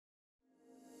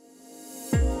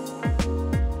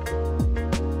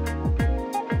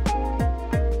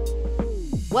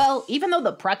Well, even though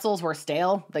the pretzels were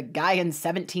stale, the guy in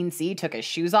 17C took his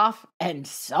shoes off, and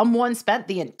someone spent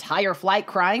the entire flight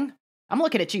crying. I'm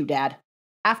looking at you, Dad.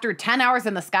 After 10 hours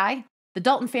in the sky, the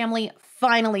Dalton family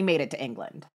finally made it to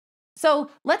England. So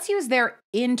let's use their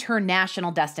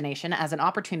international destination as an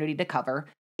opportunity to cover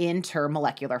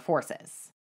intermolecular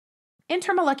forces.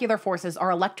 Intermolecular forces are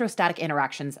electrostatic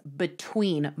interactions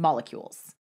between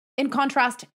molecules. In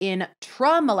contrast,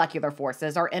 intramolecular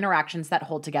forces are interactions that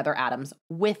hold together atoms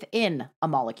within a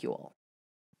molecule.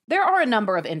 There are a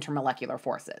number of intermolecular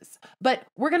forces, but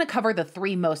we're going to cover the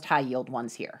three most high-yield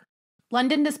ones here: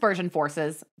 London dispersion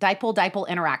forces, dipole-dipole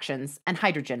interactions, and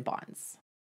hydrogen bonds.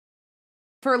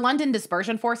 For London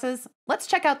dispersion forces, let's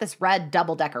check out this red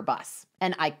double-decker bus,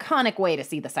 an iconic way to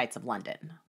see the sights of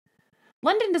London.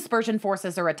 London dispersion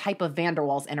forces are a type of van der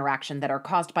Waals interaction that are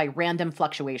caused by random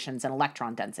fluctuations in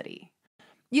electron density.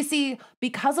 You see,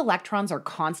 because electrons are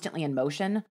constantly in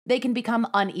motion, they can become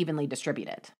unevenly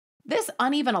distributed. This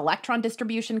uneven electron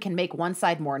distribution can make one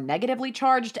side more negatively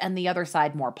charged and the other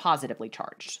side more positively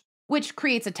charged, which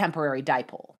creates a temporary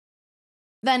dipole.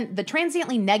 Then, the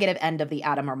transiently negative end of the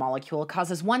atom or molecule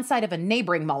causes one side of a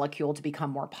neighboring molecule to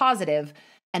become more positive,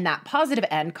 and that positive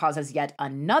end causes yet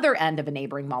another end of a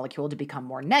neighboring molecule to become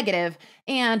more negative,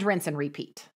 and rinse and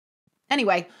repeat.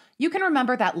 Anyway, you can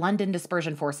remember that London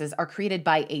dispersion forces are created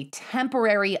by a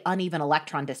temporary uneven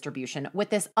electron distribution with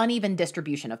this uneven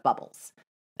distribution of bubbles.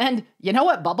 And you know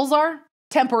what bubbles are?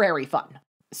 Temporary fun.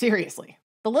 Seriously,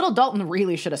 the little Dalton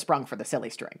really should have sprung for the silly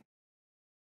string.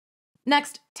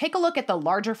 Next, take a look at the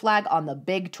larger flag on the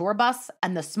big tour bus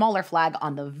and the smaller flag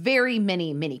on the very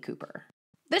mini Mini Cooper.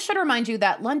 This should remind you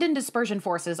that London dispersion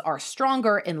forces are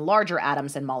stronger in larger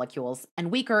atoms and molecules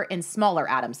and weaker in smaller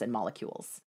atoms and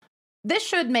molecules. This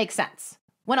should make sense.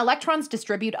 When electrons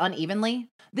distribute unevenly,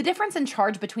 the difference in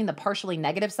charge between the partially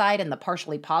negative side and the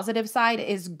partially positive side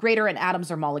is greater in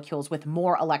atoms or molecules with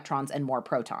more electrons and more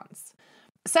protons.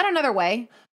 Said another way,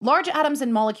 large atoms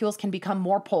and molecules can become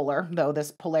more polar, though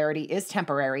this polarity is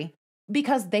temporary,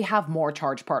 because they have more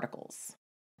charged particles.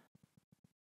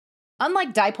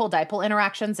 Unlike dipole-dipole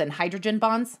interactions and hydrogen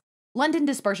bonds, London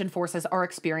dispersion forces are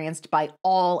experienced by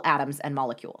all atoms and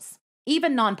molecules,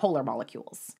 even nonpolar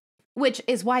molecules, which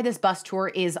is why this bus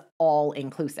tour is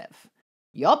all-inclusive.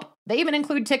 Yup, they even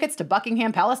include tickets to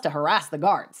Buckingham Palace to harass the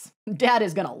guards. Dad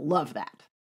is gonna love that.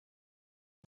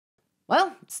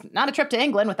 Well, it's not a trip to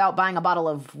England without buying a bottle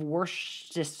of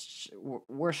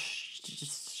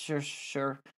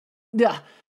Worcestershire.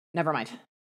 Never mind.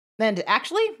 And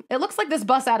actually, it looks like this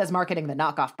bus ad is marketing the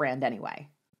knockoff brand anyway.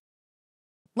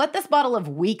 Let this bottle of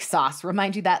weak sauce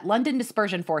remind you that London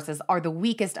dispersion forces are the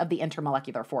weakest of the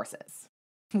intermolecular forces.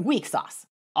 Weak sauce.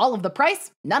 All of the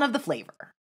price, none of the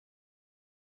flavor.